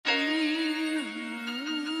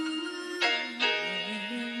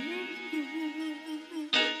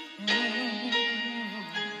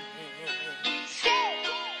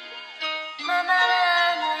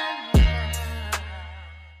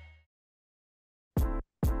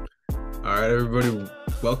All right, everybody,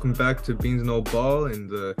 welcome back to Beans No Ball in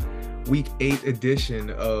the Week 8 edition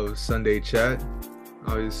of Sunday Chat.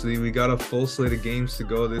 Obviously, we got a full slate of games to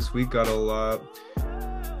go this week. Got a lot.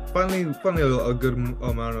 Finally, a good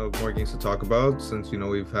amount of more games to talk about since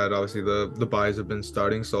we've had obviously the buys have been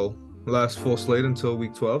starting. So last full slate until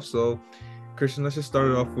Week 12. So Christian, let's just start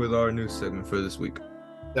it off with our news segment for this week.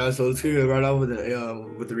 Yeah, so let's get right off with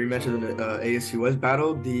the rematch of the AFC West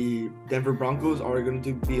battle. The Denver Broncos are going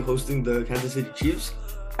to be hosting the Kansas City Chiefs,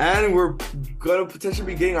 and we're going to potentially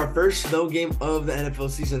be getting our first snow game of the NFL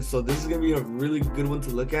season. So this is going to be a really good one to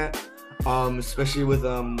look at, especially with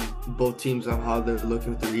both teams on how they're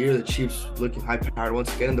looking through the year. The Chiefs looking high-powered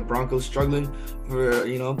once again, and the Broncos struggling for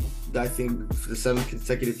I think for the 7th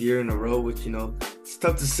consecutive year in a row, which it's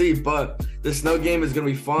tough to see. But the snow game is going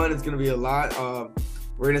to be fun. It's going to be a lot.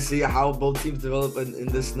 We're going to see how both teams develop in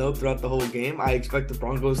the snow throughout the whole game. I expect the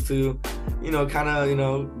Broncos to,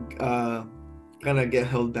 kind of get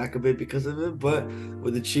held back a bit because of it. But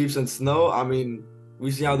with the Chiefs and snow, I mean,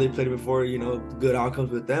 we see how they played before, good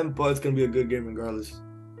outcomes with them. But it's going to be a good game regardless.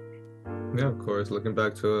 Yeah, of course. Looking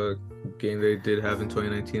back to a game they did have in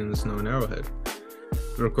 2019 in the snow in Arrowhead.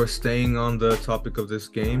 But of course, staying on the topic of this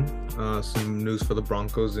game, some news for the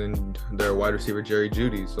Broncos and their wide receiver Jerry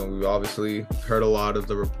Jeudy. So we've obviously heard a lot of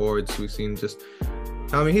the reports. We've seen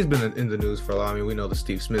he's been in the news for a while. I mean, we know the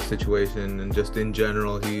Steve Smith situation, and just in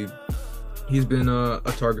general, he's been a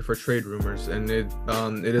target for trade rumors. And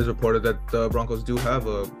it is reported that the Broncos do have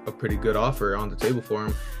a pretty good offer on the table for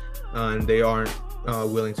him, and they aren't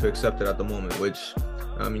willing to accept it at the moment, which,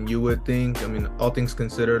 I mean, you would think, all things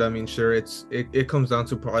considered, sure, it comes down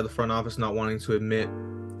to probably the front office not wanting to admit,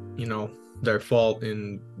 their fault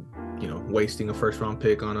in, wasting a first round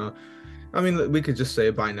pick on we could just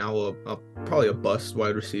say by now probably a bust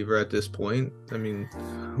wide receiver at this point.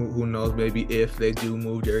 Who knows, maybe if they do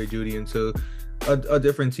move Jerry Jeudy into a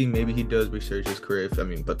different team, maybe he does research his career.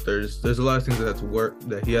 But there's a lot of things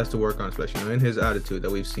that he has to work on, especially in his attitude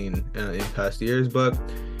that we've seen in past years. But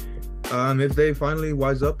if they finally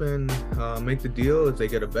wise up and make the deal, if they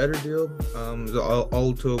get a better deal,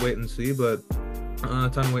 all to wait and see. But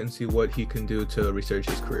time to wait and see what he can do to research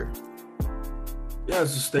his career. Yeah,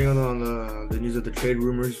 so staying on the news of the trade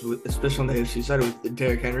rumors, especially on the AFC side with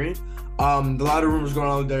Derrick Henry. A lot of rumors going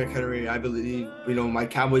on with Derrick Henry. I believe, my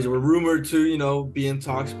Cowboys were rumored to, be in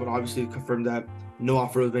talks, but obviously confirmed that no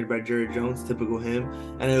offer was made by Jerry Jones, typical him.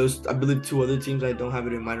 And it was, I believe, 2 other teams. I don't have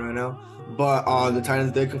it in mind right now. But the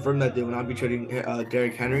Titans did confirm that they will not be trading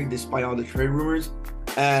Derrick Henry despite all the trade rumors.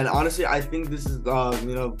 And honestly, I think this is,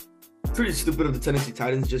 pretty stupid of the Tennessee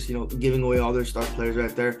Titans, just, giving away all their star players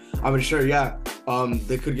right there. They're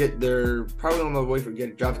probably on the way for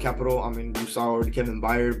getting draft capital. You saw already Kevin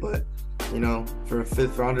Byard, but, for a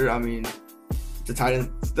 5th rounder, the Titans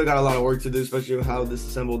still got a lot of work to do, especially with how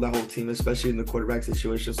disassembled that whole team, especially in the quarterback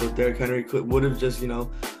situation. So Derrick Henry would have just,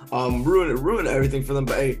 ruined everything for them.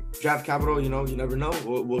 But hey, draft capital, you never know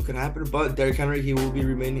what could happen. But Derrick Henry, he will be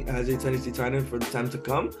remaining as a Tennessee Titan for the time to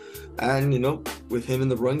come. And, with him in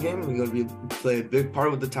the run game, we're going to play a big part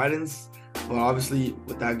with the Titans. But obviously,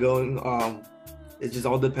 with that going, it just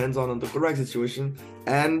all depends on the quarterback situation.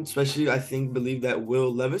 And especially, believe that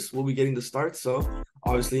Will Levis will be getting the start. So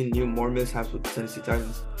obviously, more mishaps with the Tennessee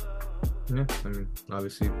Titans. Yeah,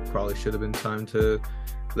 obviously, probably should have been time to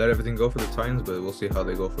let everything go for the Titans, but we'll see how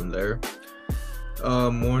they go from there.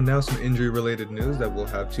 Some injury-related news that we'll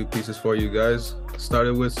have 2 pieces for you guys.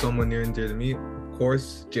 Started with someone near and dear to me. Of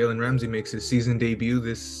course, Jalen Ramsey makes his season debut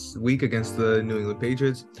this week against the New England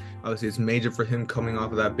Patriots. Obviously, it's major for him coming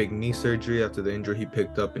off of that big knee surgery after the injury he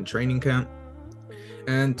picked up in training camp.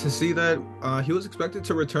 And to see that he was expected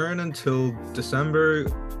to return until December,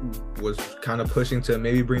 was kind of pushing to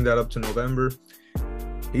maybe bring that up to November.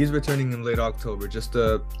 He's returning in late October. Just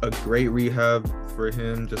a great rehab for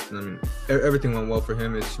him. Everything went well for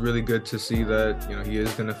him. It's really good to see that, he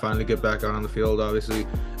is going to finally get back out on the field. Obviously,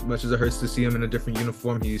 as much as it hurts to see him in a different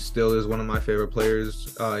uniform, he still is one of my favorite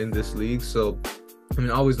players in this league. So,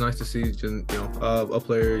 always nice to see, a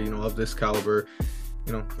player, of this caliber,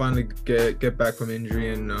 finally get back from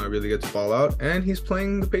injury and really get to ball out. And he's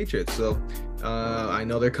playing the Patriots. So, I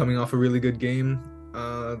know they're coming off a really good game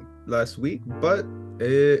last week, but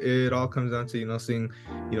it all comes down to seeing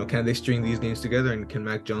can they string these games together, and can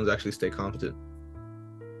Mac Jones actually stay competent?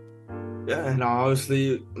 Yeah, and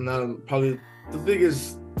obviously probably the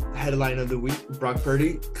biggest headline of the week: Brock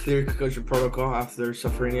Purdy clear concussion protocol after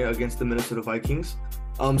suffering it against the Minnesota Vikings.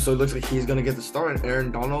 So it looks like he's gonna get the start, and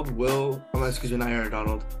Aaron Donald will. Not Aaron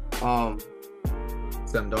Donald.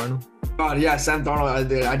 Sam Darnold. God, yeah, Sam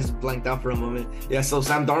Darnold. I just blanked out for a moment. Yeah, so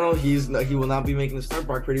Sam Darnold, he will not be making the start.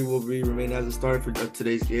 Brock Purdy will remain as a starter for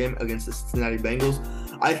today's game against the Cincinnati Bengals.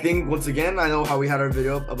 I think once again, I know how we had our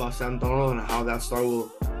video about Sam Darnold and how that start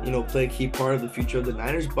will, play a key part of the future of the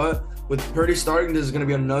Niners. But with Purdy starting, this is going to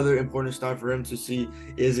be another important start for him to see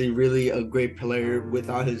is he really a great player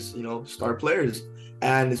without his, star players.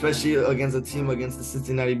 And especially against against the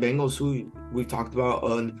Cincinnati Bengals, who we've talked about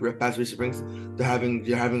in the past recent springs, they're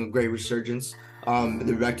having a great resurgence.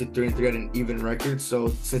 They're back to 3-3 at an even record. So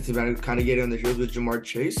Cincinnati kind of getting on the heels with Ja'Marr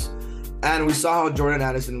Chase. And we saw how Jordan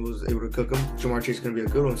Addison was able to cook him. Ja'Marr Chase is going to be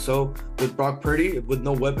a good one. So with Brock Purdy, with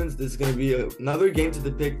no weapons, this is going to be another game to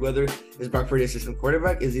depict whether is Brock Purdy a system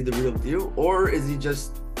quarterback, is he the real deal, or is he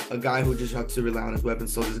just a guy who just has to rely on his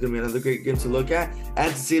weapons. So this is going to be another great game to look at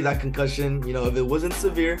and to see that concussion, if it wasn't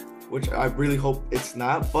severe, which I really hope it's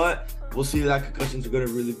not, but we'll see that concussions are going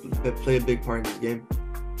to really play a big part in this game.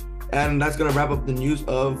 And that's going to wrap up the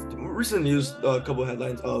recent news, a couple of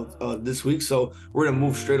headlines of this week. So we're going to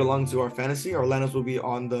move straight along to our fantasy. Our lineups will be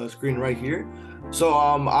on the screen right here. So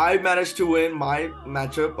I managed to win my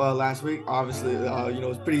matchup last week. Obviously,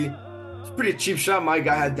 it's pretty cheap shot. My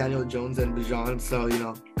guy had Daniel Jones and Bijan, so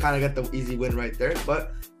kind of got the easy win right there.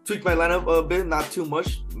 But tweaked my lineup a bit, not too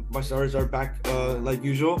much. My starters are back like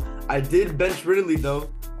usual. I did bench Ridley though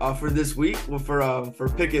for this week for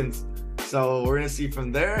Pickens, so we're gonna see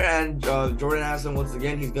from there. And Jordan Addison, once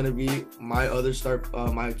again, he's gonna be my other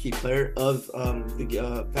my key player of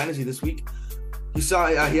the fantasy this week. You saw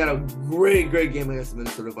he had a great game against the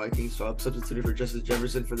Minnesota Vikings, so I'm substituted for Justin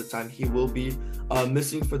Jefferson for the time he will be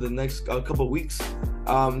missing for the next couple weeks.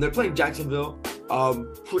 They're playing Jacksonville.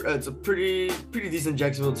 It's a pretty decent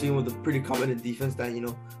Jacksonville team with a pretty competent defense that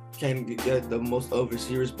can get the most of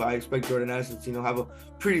receivers. But I expect Jordan Addison to have a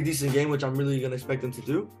pretty decent game, which I'm really gonna expect them to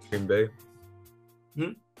do. Green Bay.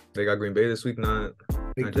 They got Green Bay this week, not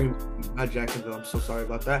Jacksonville. I'm so sorry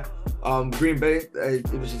about that. Green Bay,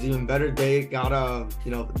 which is even better. They got a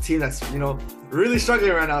team that's really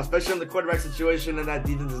struggling right now, especially in the quarterback situation, and that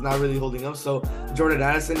defense is not really holding up. So Jordan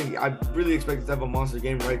Addison, I really expect to have a monster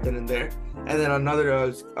game right then and there. And then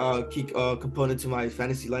another key component to my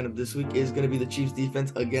fantasy lineup this week is going to be the Chiefs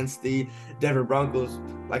defense against the Denver Broncos.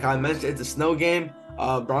 Like I mentioned, it's a snow game.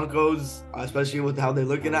 Broncos, especially with how they're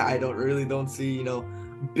looking at, I don't see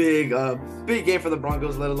big game for the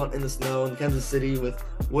Broncos, let alone in the snow in Kansas City with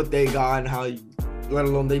what they got and how, let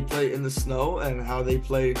alone they play in the snow and how they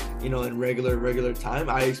play in regular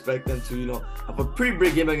time. I expect them to have a pretty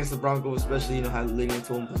big game against the Broncos, especially leading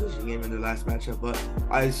into one possession game in their last matchup. But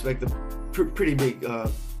I expect a pretty big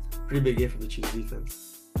game from the Chiefs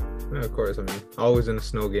defense. Yeah, of course. I mean, always in a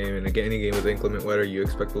snow game and any game with inclement weather, you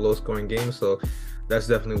expect a low-scoring game. So that's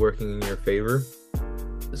definitely working in your favor.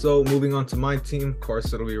 So moving on to my team, of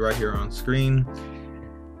course, it'll be right here on screen.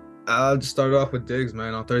 I'll just start off with Diggs,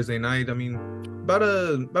 man, on Thursday night. I mean, about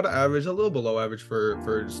an average, a little below average for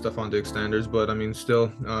Stephon Diggs standards, but I mean, still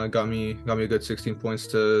got me a good 16 points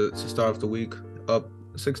to start off the week. Up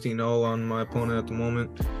 16-0 on my opponent at the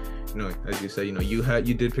moment. As you say,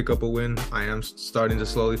 you did pick up a win. I am starting to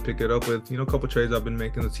slowly pick it up with a couple trades I've been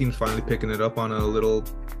making. The team's finally picking it up on a little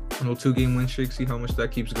 2-game win streak. See how much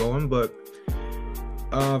that keeps going, but.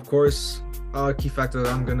 Of course, key factor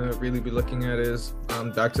that I'm going to really be looking at is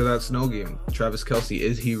back to that snow game. Travis Kelce,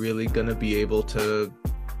 is he really going to be able to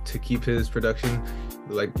keep his production?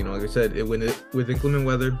 Like I said, with inclement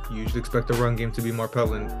weather, you usually expect the run game to be more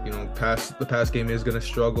prevalent. The pass game is going to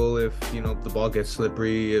struggle if, the ball gets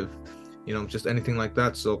slippery, if, just anything like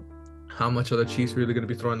that. So how much are the Chiefs really going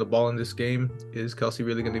to be throwing the ball in this game? Is Kelce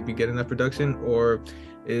really going to be getting that production, or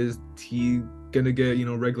is he going to get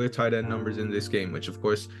regular tight end numbers in this game? Which of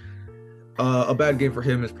course, a bad game for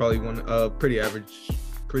him is probably pretty average,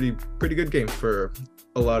 pretty good game for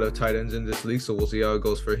a lot of tight ends in this league. So we'll see how it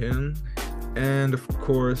goes for him. And of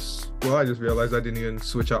course, I just realized I didn't even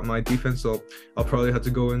switch out my defense, so I'll probably have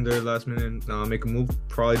to go in there last minute and make a move.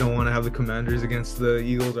 Probably don't want to have the Commanders against the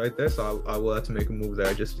Eagles right there, so I will have to make a move there.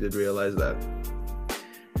 I just did realize that.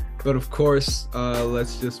 But of course,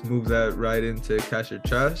 let's just move that right into Cash or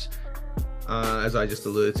Trash. As I just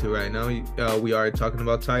alluded to right now, we are talking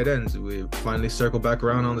about tight ends. We finally circled back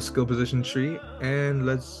around on the skill position tree, and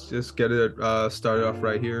let's just get it started off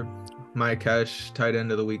right here. My cash tight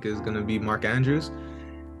end of the week is going to be Mark Andrews.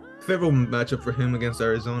 Favorable matchup for him against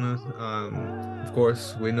Arizona. Of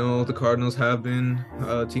course, we know the Cardinals have been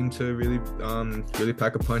a team to really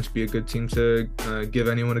pack a punch, be a good team to give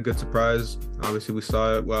anyone a good surprise. Obviously, we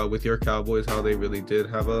saw it with your Cowboys, how they really did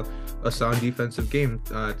have a sound defensive game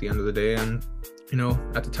at the end of the day. And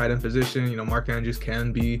at the tight end position. Mark Andrews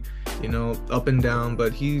can be, up and down,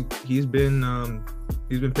 but he's been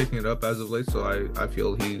picking it up as of late. So I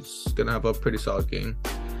feel he's gonna have a pretty solid game.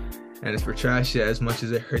 And as for trash, as much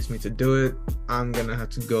as it hurts me to do it, I'm gonna have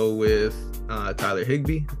to go with Tyler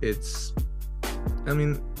Higbee.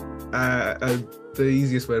 The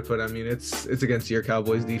easiest way to put it, it's against your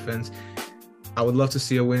Cowboys defense. I would love to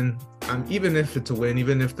see a win. Even if it's a win,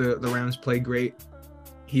 even if the Rams play great,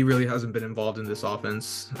 he really hasn't been involved in this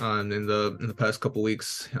offense in the past couple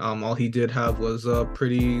weeks. All he did have was a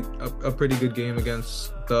pretty good game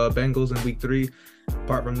against the Bengals in Week 3.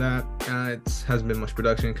 Apart from that, it hasn't been much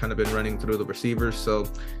production. Kind of been running through the receivers, so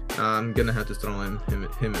I'm gonna have to throw him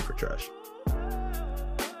in for trash.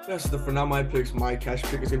 Yes, for now, my cash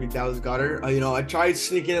pick is gonna be Dallas Goedert. I tried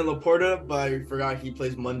sneaking in Laporta, but I forgot he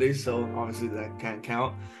plays Monday, so obviously that can't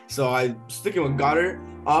count. So I'm sticking with Goedert.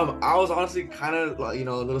 I was honestly kind of a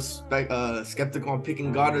little skeptical on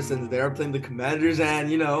picking Goedert since they are playing the Commanders, and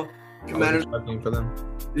Commanders for them.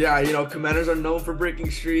 Yeah, Commanders are known for breaking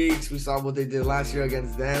streaks. We saw what they did last year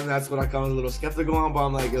against them. That's what I kind of a little skeptical on. But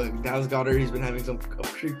I'm like Dallas Goedert, he's been having some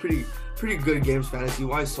pretty good games fantasy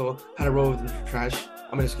wise. So had to roll with the trash.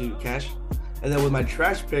 Cash. And then with my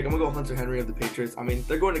trash pick, I'm gonna go Hunter Henry of the Patriots.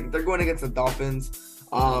 They're going against the Dolphins.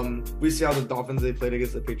 We see how the Dolphins they played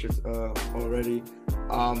against the Patriots already.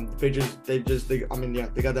 The Patriots they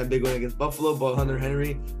got that big win against Buffalo, but Hunter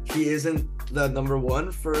Henry, he isn't the number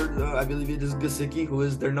one for I believe it is Gesicki, who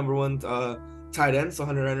is their number one tight end. So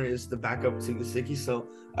Hunter Henry is the backup to Gesicki. So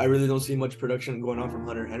I really don't see much production going on from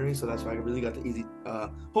Hunter Henry. So that's why I really got the easy,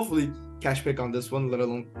 hopefully cash pick on this one, let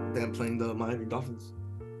alone them playing the Miami Dolphins.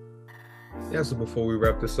 Yeah, so before we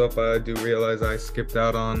wrap this up, I do realize I skipped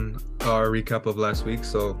out on our recap of last week.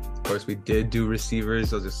 So, of course, we did do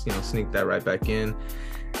receivers. I'll just, sneak that right back in.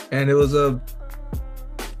 And it was a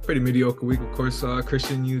pretty mediocre week. Of course,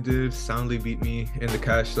 Christian, you did soundly beat me in the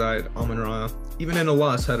cash side. Amon-Ra, even in a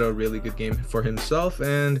loss, had a really good game for himself.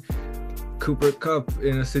 And Cooper Kupp,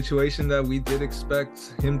 in a situation that we did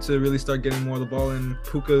expect him to really start getting more of the ball and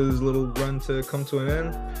Puka's little run to come to an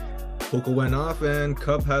end. Puka went off and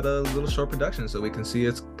Kupp had a little short production, so we can see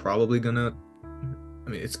it's probably gonna.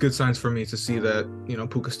 It's good signs for me to see that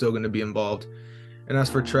Puka's still gonna be involved. And as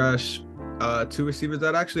for trash, two receivers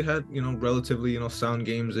that actually had relatively sound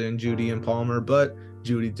games in Jeudy and Palmer, but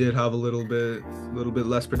Jeudy did have a little bit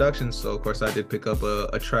less production, so of course I did pick up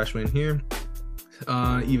a trash win here.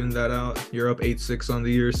 Even that out, you're up 8-6 on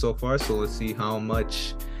the year so far, so let's see how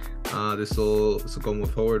much. This will go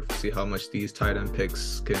move forward. See how much these tight end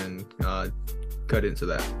picks can cut into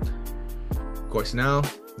that. Of course, now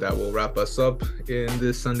that will wrap us up in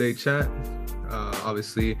this Sunday chat.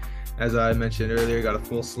 Obviously, as I mentioned earlier, got a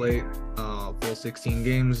full slate, full 16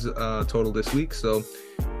 games total this week. So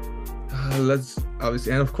let's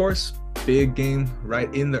obviously, and of course, big game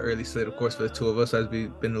right in the early slate. Of course, for the two of us, as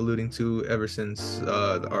we've been alluding to ever since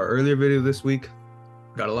our earlier video this week.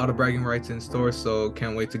 Got a lot of bragging rights in store, so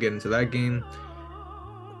can't wait to get into that game.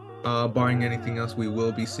 Barring anything else, we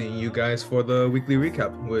will be seeing you guys for the weekly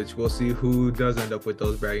recap, which we'll see who does end up with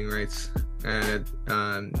those bragging rights. And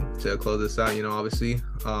to close this out, obviously,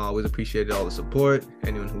 always appreciated all the support.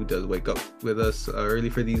 Anyone who does wake up with us early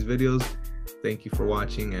for these videos, thank you for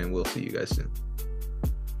watching, and we'll see you guys soon.